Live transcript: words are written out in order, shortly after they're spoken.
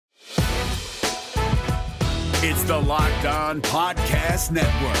It's the Locked On Podcast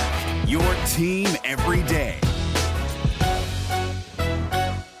Network, your team every day.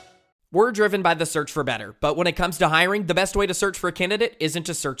 We're driven by the search for better, but when it comes to hiring, the best way to search for a candidate isn't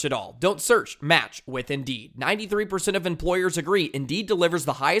to search at all. Don't search, match with Indeed. 93% of employers agree Indeed delivers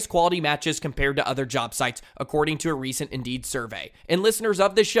the highest quality matches compared to other job sites, according to a recent Indeed survey. And listeners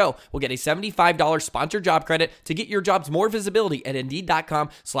of this show will get a $75 sponsored job credit to get your jobs more visibility at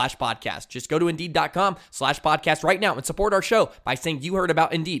Indeed.com/podcast. Just go to Indeed.com/podcast right now and support our show by saying you heard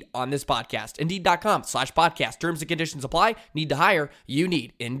about Indeed on this podcast. Indeed.com/podcast. Terms and conditions apply. Need to hire? You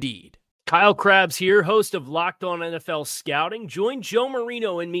need Indeed. Kyle Krabs here, host of Locked On NFL Scouting. Join Joe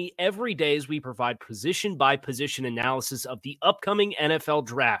Marino and me every day as we provide position-by-position analysis of the upcoming NFL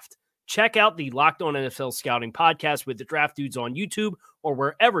Draft. Check out the Locked On NFL Scouting podcast with the Draft Dudes on YouTube or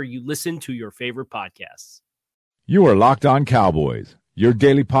wherever you listen to your favorite podcasts. You are Locked On Cowboys, your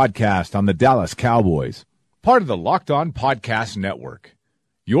daily podcast on the Dallas Cowboys. Part of the Locked On Podcast Network,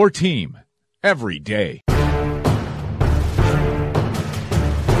 your team every day.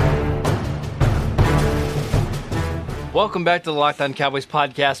 Welcome back to the Locked On Cowboys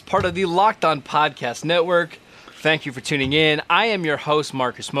podcast, part of the Locked On Podcast Network. Thank you for tuning in. I am your host,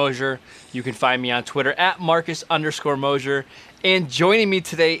 Marcus Mosher. You can find me on Twitter at Marcus_Mosher. And joining me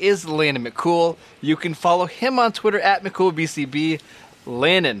today is Landon McCool. You can follow him on Twitter at McCoolBCB.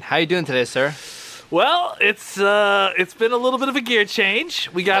 Landon, how you doing today, sir? Well, it's been a little bit of a gear change.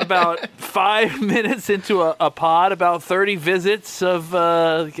 We got about 5 minutes into a pod, about 30 visits of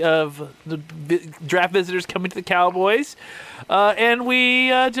the draft visitors coming to the Cowboys, and we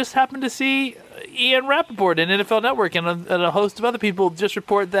just happened to see Ian Rappaport and NFL Network and a host of other people just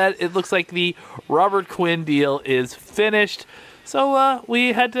report that it looks like the Robert Quinn deal is finished. So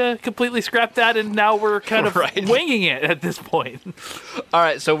we had to completely scrap that, and now we're kind of winging it at this point. All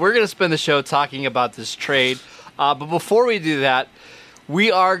right, so we're going to spend the show talking about this trade. But before we do that,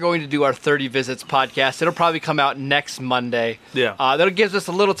 we are going to do our 30 Visits podcast. It'll probably come out next Monday. Yeah. That'll give us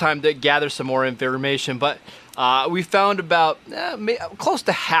a little time to gather some more information. But we found about close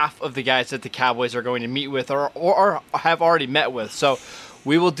to half of the guys that the Cowboys are going to meet with or have already met with. So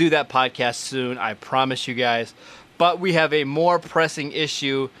we will do that podcast soon, I promise you guys. But we have a more pressing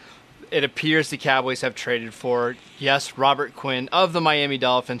issue. It appears the Cowboys have traded for, yes, Robert Quinn of the Miami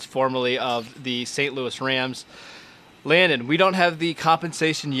Dolphins, formerly of the St. Louis Rams. Landon, we don't have the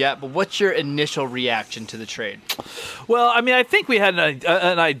compensation yet, but what's your initial reaction to the trade? Well, I mean, I think we had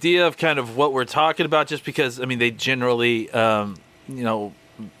an idea of kind of what we're talking about just because, I mean, they generally, early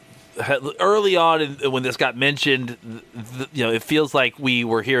on when this got mentioned, it feels like we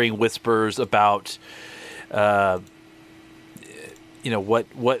were hearing whispers about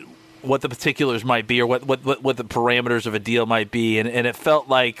what the particulars might be or what the parameters of a deal might be, and it felt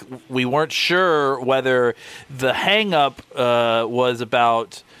like we weren't sure whether the hang-up was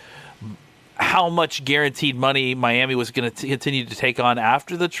about how much guaranteed money Miami was going to continue to take on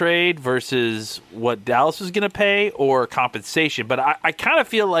after the trade versus what Dallas was going to pay or compensation. But I kind of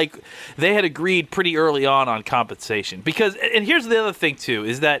feel like they had agreed pretty early on compensation because, and here's the other thing too,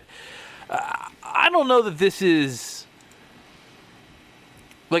 is that I don't know that this is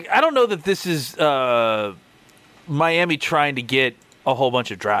Miami trying to get a whole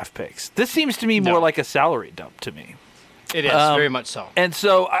bunch of draft picks. This seems to me more like a salary dump to me. It is, very much so. And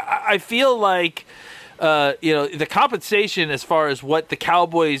so I feel like, the compensation as far as what the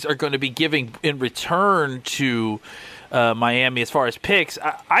Cowboys are going to be giving in return to Miami as far as picks,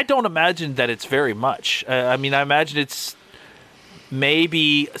 I don't imagine that it's very much. I imagine it's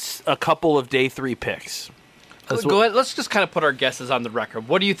maybe a couple of day 3 picks. Go ahead. Let's just kind of put our guesses on the record.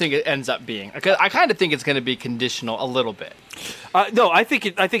 What do you think it ends up being? Because I kind of think it's going to be conditional a little bit. No, I think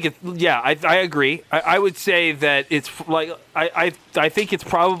it. Yeah, I agree. I would say that it's like I think it's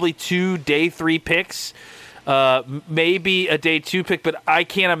probably 2 day 3 picks, maybe a day 2 pick, but I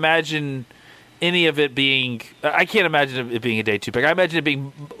can't imagine any of it being. I can't imagine it being a day 2 pick. I imagine it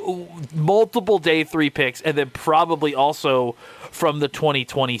being multiple day 3 picks, and then probably also from the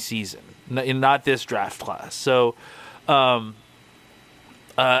 2020 season. Not this draft class. So, I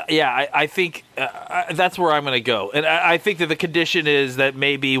think that's where I'm going to go. And I think that the condition is that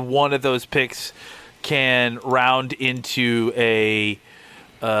maybe one of those picks can round into a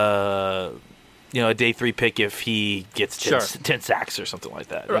day 3 pick if he gets 10 sacks or something like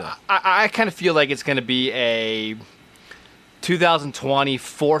that. I kind of feel like it's going to be a 2020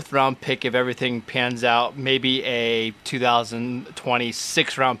 4th-round pick if everything pans out. Maybe a 2020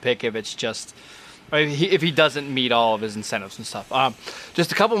 6th-round pick if it's just if he doesn't meet all of his incentives and stuff.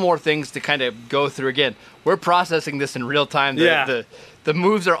 Just a couple more things to kind of go through. Again, we're processing this in real time. The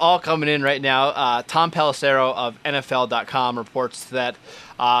moves are all coming in right now. Tom Pelissero of NFL.com reports that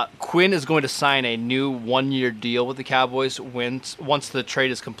Quinn is going to sign a new 1-year deal with the Cowboys once the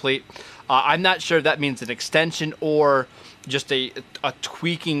trade is complete. I'm not sure if that means an extension or just a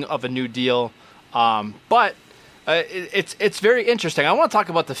tweaking of a new deal, but it's very interesting. I want to talk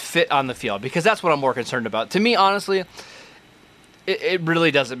about the fit on the field because that's what I'm more concerned about. To me, honestly, it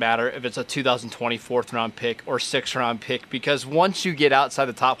really doesn't matter if it's a 2020 4th-round pick or 6th-round pick because once you get outside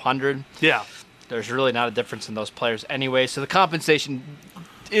the top 100, there's really not a difference in those players anyway. So the compensation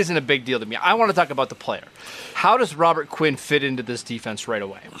isn't a big deal to me. I want to talk about the player. How does Robert Quinn fit into this defense right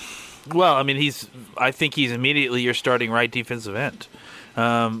away? Well, I mean, I think he's immediately your starting right defensive end.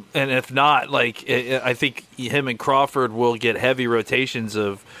 And if not, I think him and Crawford will get heavy rotations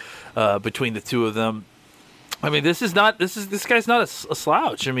of between the two of them. I mean, this guy's not a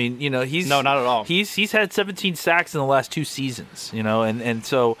slouch. I mean, he's not at all. He's had 17 sacks in the last 2 seasons. And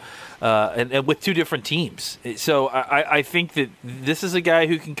so with 2 different teams. So I think that this is a guy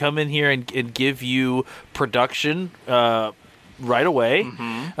who can come in here and give you production right away.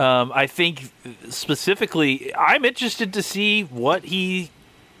 Mm-hmm. I think specifically, I'm interested to see what he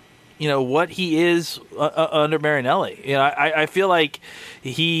is under Marinelli. I feel like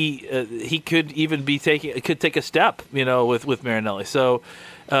he could even take a step, with Marinelli. So,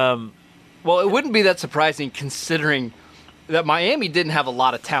 well, it wouldn't be that surprising considering that Miami didn't have a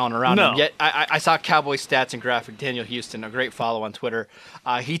lot of talent around him. Yet I saw Cowboy Stats and Graphic Daniel Houston, a great follow on Twitter.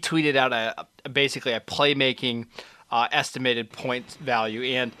 He tweeted out basically a playmaking estimated point value,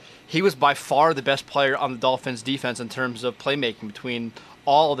 and he was by far the best player on the Dolphins defense in terms of playmaking between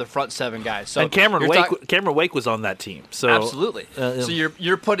all of the front 7 guys. So and Cameron Wake was on that team. So absolutely. So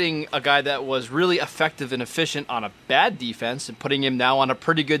you're putting a guy that was really effective and efficient on a bad defense and putting him now on a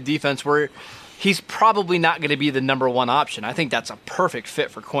pretty good defense where he's probably not going to be the number 1 option. I think that's a perfect fit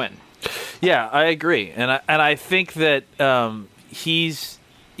for Quinn. Yeah, I agree, and I think that he's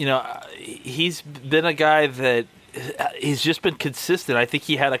been a guy that he's just been consistent. I think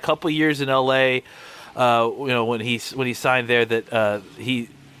he had a couple years in LA, when he signed there that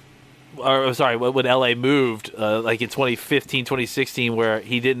when LA moved, like in 2015, 2016, where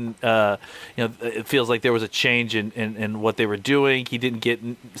he didn't, it feels like there was a change in what they were doing. He didn't get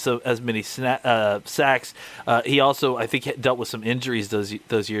as many sacks. He also, I think, dealt with some injuries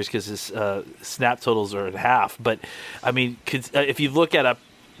those years because his snap totals are at half. But I mean, if you look at a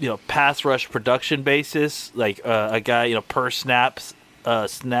pass rush production basis, like a guy, per snap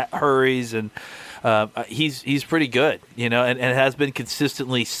hurries, and he's pretty good, and has been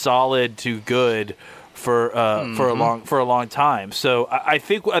consistently solid to good for a long time. So I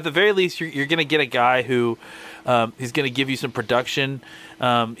think at the very least you're going to get a guy who is going to give you some production.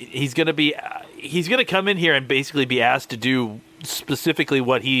 He's going to come in here and basically be asked to do specifically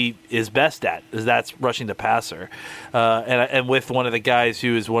what he is best at, is that's rushing the passer, and with one of the guys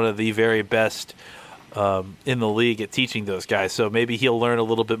who is one of the very best in the league at teaching those guys. So maybe he'll learn a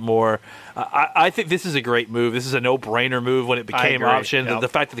little bit more. I think this is a great move. This is a no-brainer move when it became an option. Yep. The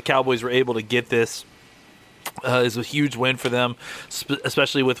fact that the Cowboys were able to get this is a huge win for them,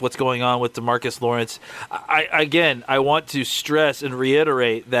 especially with what's going on with DeMarcus Lawrence. I want to stress and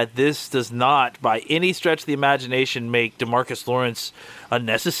reiterate that this does not, by any stretch of the imagination, make DeMarcus Lawrence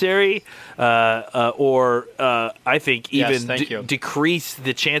unnecessary or I think even decrease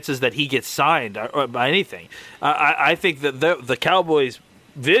the chances that he gets signed or by anything. I think that the Cowboys'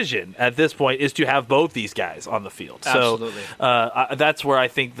 vision at this point is to have both these guys on the field. Absolutely. So that's where I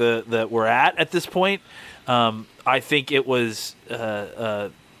think that we're at this point. I think it was a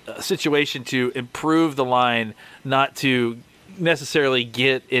situation to improve the line, not to necessarily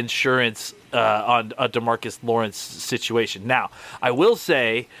get insurance on a DeMarcus Lawrence situation. Now, I will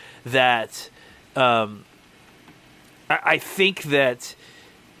say that I think that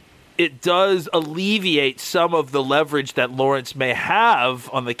it does alleviate some of the leverage that Lawrence may have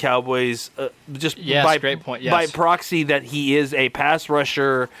on the Cowboys, great point. Yes. By proxy that he is a pass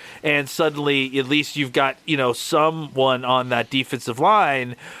rusher, and suddenly at least you've got someone on that defensive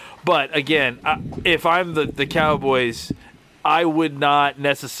line. But again, if I'm the Cowboys, I would not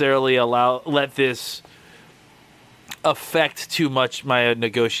necessarily let this affect too much my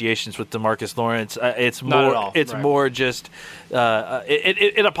negotiations with DeMarcus Lawrence. It's more just in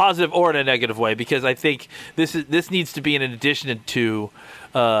a positive or in a negative way, because I think this needs to be in addition to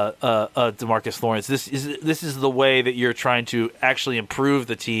DeMarcus Lawrence. This is the way that you're trying to actually improve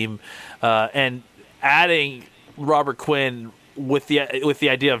the team, and adding Robert Quinn with the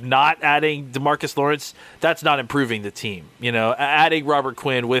idea of not adding DeMarcus Lawrence, that's not improving the team. Adding Robert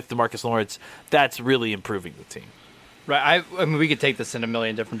Quinn with DeMarcus Lawrence, that's really improving the team. Right. I mean, we could take this in a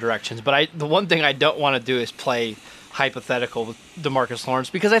million different directions, but the one thing I don't want to do is play hypothetical with DeMarcus Lawrence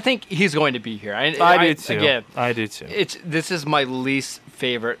because I think he's going to be here. I do too. Again, I do too. This is my least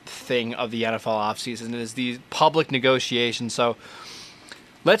favorite thing of the NFL offseason is these public negotiations. So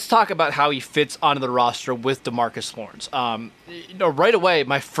let's talk about how he fits onto the roster with DeMarcus Lawrence. Right away,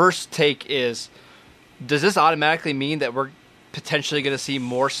 my first take is, does this automatically mean that we're potentially going to see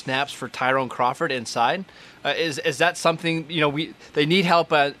more snaps for Tyrone Crawford inside? Is that something, they need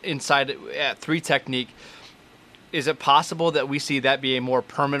help inside at 3 technique. Is it possible that we see that be a more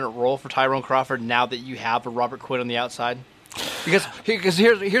permanent role for Tyrone Crawford now that you have a Robert Quinn on the outside? Because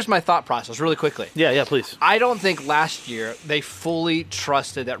here's my thought process really quickly. Yeah, please. I don't think last year they fully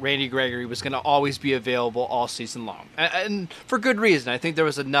trusted that Randy Gregory was going to always be available all season long. And for good reason. I think there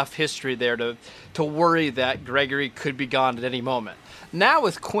was enough history there to worry that Gregory could be gone at any moment. Now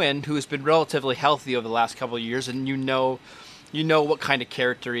with Quinn, who has been relatively healthy over the last couple of years, and you know what kind of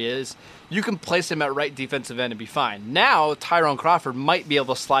character he is, you can place him at right defensive end and be fine. Now Tyrone Crawford might be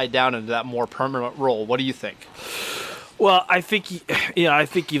able to slide down into that more permanent role. What do you think? Well, I think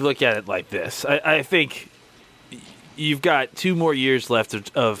you look at it like this. I think you've got 2 more years left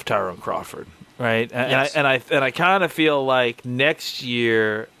of Tyrone Crawford, right? Yes. And I kind of feel like next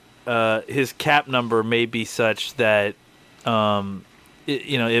year his cap number may be such that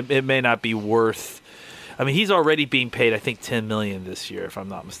it may not be worth. I mean, he's already being paid, I think, $10 million this year, if I'm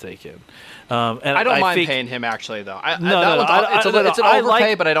not mistaken. And I don't mind paying him, actually, though. It's an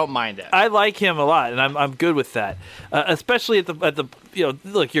overpay, but I don't mind it. I like him a lot, and I'm good with that. Especially at the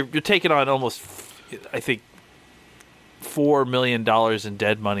look, you're taking on almost, I think, $4 million in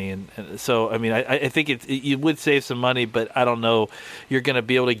dead money, and so I mean, I think you would save some money, but I don't know you're going to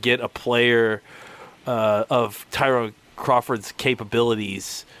be able to get a player of Tyrone Crawford's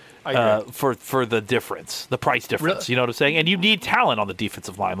capabilities. For the difference, the price difference, you know what I'm saying? And you need talent on the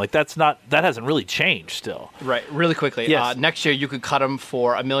defensive line. Like that hasn't really changed still. Right. Really quickly. Yes. Next year you could cut him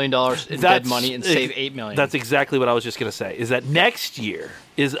for $1 million in dead money and save $8 million. That's exactly what I was just going to say. Is that next year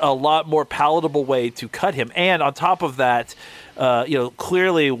is a lot more palatable way to cut him, and on top of that,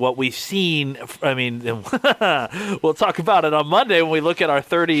 clearly what we've seen. I mean, we'll talk about it on Monday when we look at our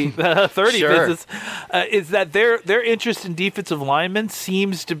 30 sure. visits. Is that their interest in defensive linemen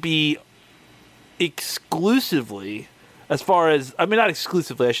seems to be exclusively, as far as not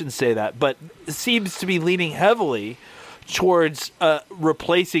exclusively. I shouldn't say that, but it seems to be leaning heavily towards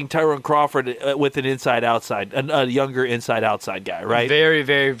replacing Tyrone Crawford with an inside-outside, a younger inside-outside guy, right? Very,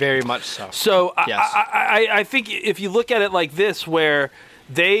 very, very much so. So yes. I think if you look at it like this, where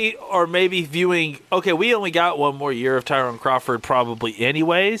they are maybe viewing, okay, we only got 1 more year of Tyrone Crawford probably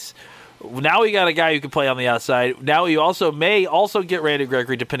anyways. Now we got a guy who can play on the outside. Now you may also get Randy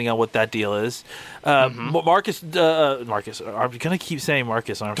Gregory, depending on what that deal is. Marcus, I'm going to keep saying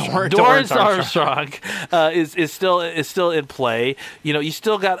Marcus Armstrong. Dorrance Armstrong is still in play. You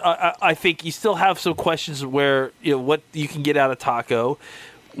still got. I think you still have some questions where what you can get out of Taco.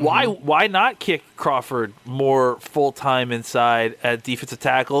 Why not kick Crawford more full time inside at defensive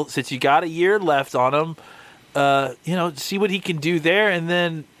tackle since you got a year left on him? See what he can do there, and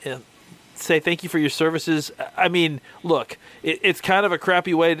then. Say thank you for your services. I mean, look, it's kind of a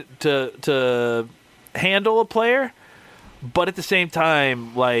crappy way to handle a player, but at the same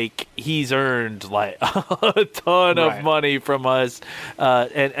time, like he's earned like a ton of money from us,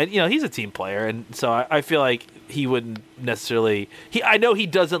 and he's a team player, and so I feel like he wouldn't necessarily. I know he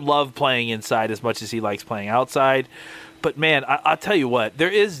doesn't love playing inside as much as he likes playing outside, but man, I'll tell you what,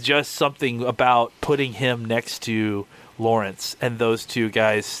 there is just something about putting him next to Lawrence and those 2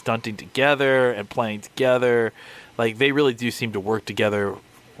 guys stunting together and playing together. Like they really do seem to work together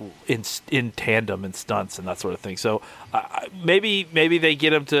in tandem and stunts and that sort of thing. So maybe they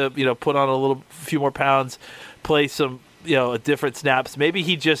get him to put on a few more pounds, play some different snaps. Maybe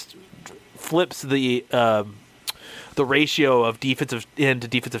he just flips the ratio of defensive end to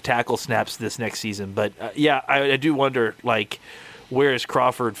defensive tackle snaps this next season. But I do wonder like. Where is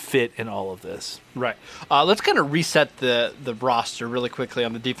Crawford fit in all of this? Right. Let's kind of reset the roster really quickly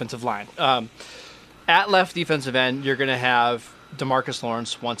on the defensive line. At left defensive end, you're going to have DeMarcus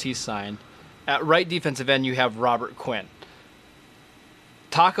Lawrence once he's signed. At right defensive end, you have Robert Quinn.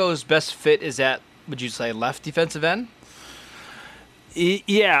 Taco's best fit is at, would you say, left defensive end?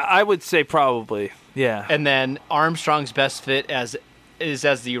 Yeah, I would say probably. Yeah. And then Armstrong's best fit is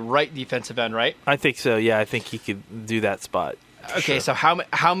as the right defensive end, right? I think so. Yeah, I think he could do that spot. Okay, so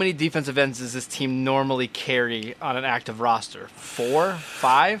how many defensive ends does this team normally carry on an active roster? 4,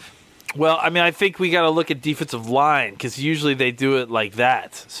 5? Well, I mean, I think we got to look at defensive line because usually they do it like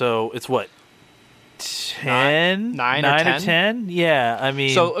that. So it's what? 10? 9 or 10? Yeah, I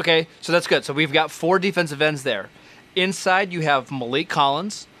mean. So, okay, so that's good. So we've got 4 defensive ends there. Inside, you have Malik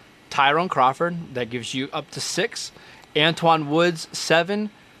Collins, Tyrone Crawford. That gives you up to 6. Antoine Woods, 7.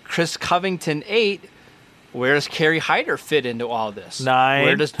 Chris Covington, 8. Where does Kerry Hyder fit into all this? 9.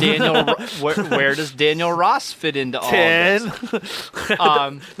 Where does Daniel Ross fit into all 10. this?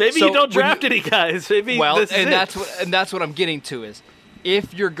 Maybe you don't draft any guys. Maybe that's what I'm getting to is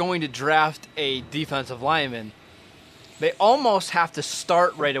if you're going to draft a defensive lineman, they almost have to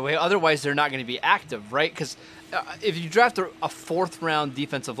start right away. Otherwise, they're not going to be active, right? Because if you draft a 4th-round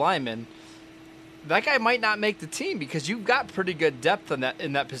defensive lineman, that guy might not make the team because you've got pretty good depth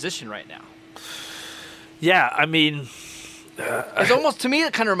in that position right now. Yeah, I mean, it's almost, to me,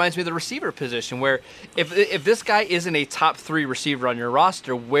 it kind of reminds me of the receiver position where if this guy isn't a top 3 receiver on your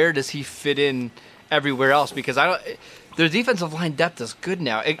roster, where does he fit in everywhere else? Because their defensive line depth is good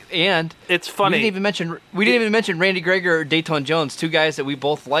now, and it's funny. We didn't even mention Randy Gregory or Dayton Jones, 2 guys that we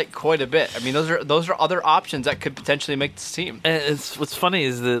both like quite a bit. I mean, those are other options that could potentially make this team. And what's funny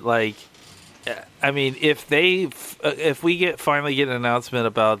is that, like, I mean, if we finally get an announcement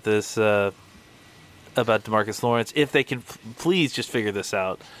about this. About DeMarcus Lawrence, if they can please just figure this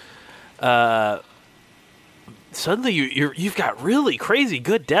out, suddenly you've got really crazy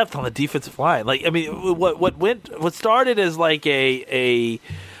good depth on the defensive line. Like, I mean, what started as like a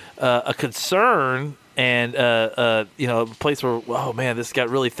concern and a place where, oh man, this got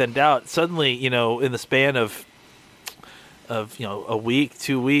really thinned out. Suddenly, in the span of a week,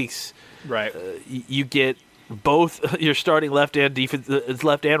 2 weeks, right, you get both your starting left and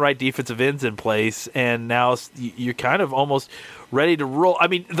right defensive ends in place, and now you're kind of almost ready to roll. I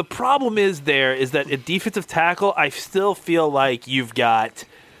mean, the problem is that at defensive tackle, I still feel like you've got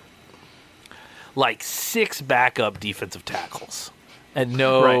like 6 backup defensive tackles and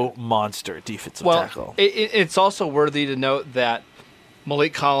no monster defensive tackle. It's also worthy to note that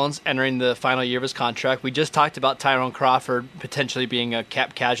Malik Collins entering the final year of his contract. We just talked about Tyrone Crawford potentially being a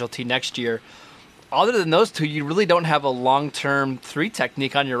cap casualty next year. Other than those 2, you really don't have a long-term 3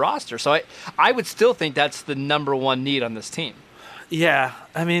 technique on your roster. So I would still think that's the number 1 need on this team. Yeah,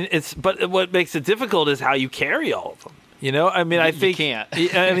 I mean, but what makes it difficult is how you carry all of them. I mean, I think you can't.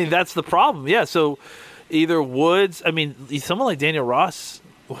 I mean, that's the problem. Yeah, so either Woods. I mean, someone like Daniel Ross,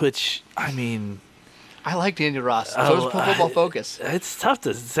 which I mean, I like Daniel Ross. So does Pro Football Focus. It's tough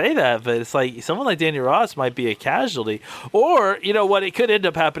to say that, but it's like someone like Daniel Ross might be a casualty. Or what it could end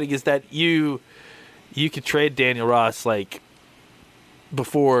up happening is that you could trade Daniel Ross like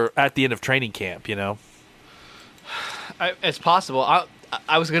before at the end of training camp. It's possible.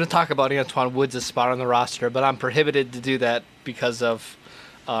 I was going to talk about Antoine Woods' spot on the roster, but I'm prohibited to do that because of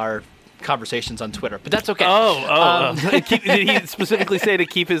our conversations on Twitter. But that's okay. Did he specifically say to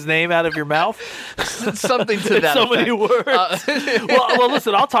keep his name out of your mouth? Something to that. So many words. Well,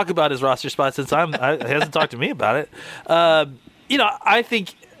 listen. I'll talk about his roster spot since he hasn't talked to me about it. I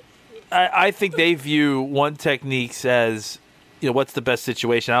think they view one techniques as, what's the best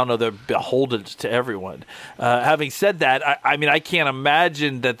situation. I don't know they're beholden to everyone. Having said that, I mean, I can't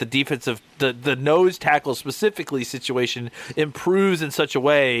imagine that the defensive, the nose tackle specifically situation improves in such a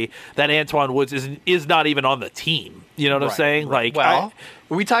way that Antoine Woods is not even on the team. You know what I'm saying? Right. Like,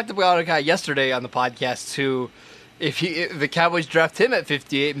 we talked about a guy yesterday on the podcast who, if the Cowboys draft him at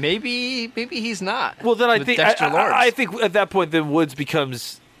 58, maybe he's not. Well, then I think at that point, then Woods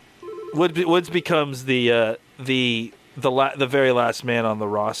becomes the very last man on the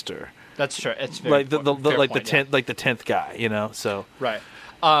roster. That's true. It's very the 10th guy. So right.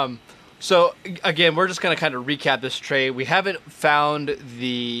 So again, we're just going to kind of recap this trade. We haven't found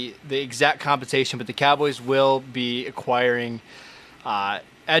the exact compensation, but the Cowboys will be acquiring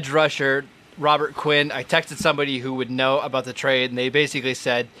edge rusher Robert Quinn. I texted somebody who would know about the trade, and they basically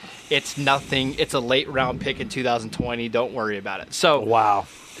said it's nothing. It's a late round pick in 2020. Don't worry about it. So wow.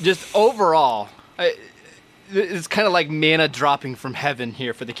 Just overall, it's kind of like manna dropping from heaven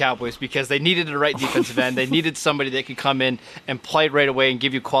here for the Cowboys because they needed a right defensive end. They needed somebody that could come in and play right away and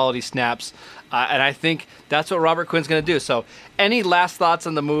give you quality snaps. And I think that's what Robert Quinn's going to do. So any last thoughts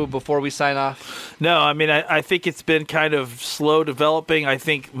on the move before we sign off? No, I mean, I think it's been kind of slow developing. I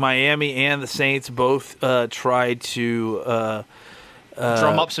think Miami and the Saints both tried to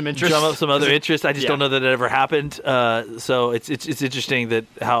drum up some interest. Drum up some other interest. I just don't know that it ever happened. So it's interesting that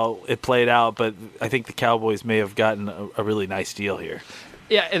how it played out, but I think the Cowboys may have gotten a really nice deal here.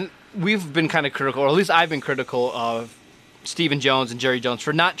 Yeah, and we've been kind of critical, or at least I've been critical of Stephen Jones and Jerry Jones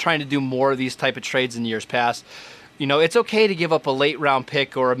for not trying to do more of these type of trades in years past. It's okay to give up a late round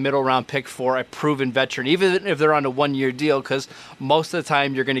pick or a middle round pick for a proven veteran, even if they're on a 1-year deal, because most of the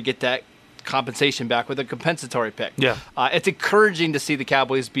time you're going to get that compensation back with a compensatory pick. Yeah. It's encouraging to see the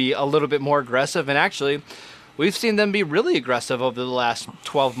Cowboys be a little bit more aggressive, and actually we've seen them be really aggressive over the last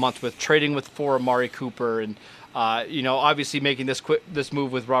 12 months with trading for Amari Cooper and obviously making this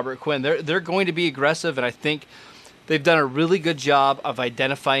move with Robert Quinn. They're going to be aggressive, and I think they've done a really good job of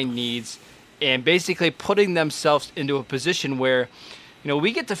identifying needs and basically putting themselves into a position where,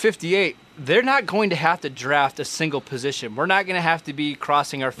 we get to 58, they're not going to have to draft a single position. We're not going to have to be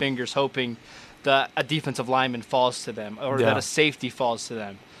crossing our fingers hoping that a defensive lineman falls to them or that a safety falls to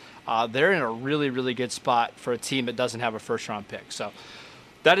them. They're in a really, really good spot for a team that doesn't have a first-round pick. So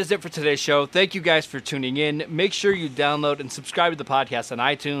that is it for today's show. Thank you guys for tuning in. Make sure you download and subscribe to the podcast on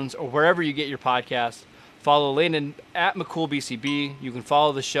iTunes or wherever you get your podcasts. Follow Landon at McCoolBCB. You can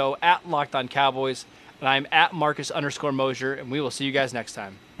follow the show at Locked On Cowboys. And I'm at Marcus_Mosier, and we will see you guys next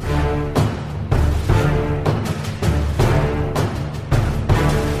time.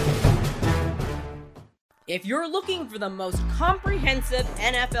 If you're looking for the most comprehensive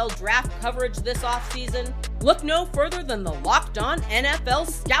NFL draft coverage this offseason, look no further than the Locked On NFL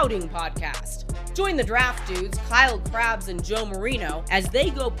Scouting Podcast. Join the draft dudes, Kyle Krabs and Joe Marino, as they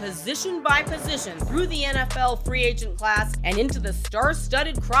go position by position through the NFL free agent class and into the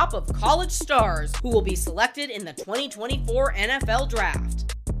star-studded crop of college stars who will be selected in the 2024 NFL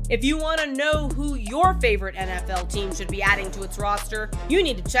Draft. If you want to know who your favorite NFL team should be adding to its roster, you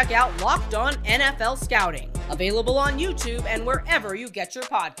need to check out Locked On NFL Scouting, available on YouTube and wherever you get your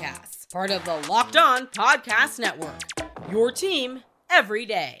podcasts. Part of the Locked On Podcast Network. Your team every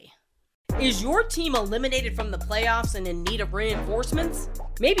day. Is your team eliminated from the playoffs and in need of reinforcements?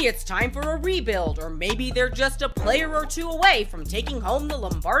 Maybe it's time for a rebuild, or maybe they're just a player or two away from taking home the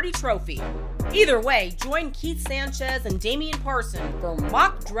Lombardi Trophy. Either way, join Keith Sanchez and Damian Parson for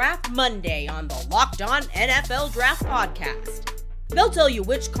Mock Draft Monday on the Locked On NFL Draft Podcast. They'll tell you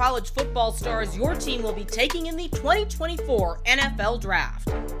which college football stars your team will be taking in the 2024 NFL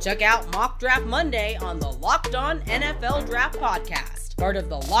Draft. Check out Mock Draft Monday on the Locked On NFL Draft Podcast, part of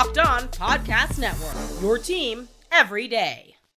the Locked On Podcast Network. Your team every day.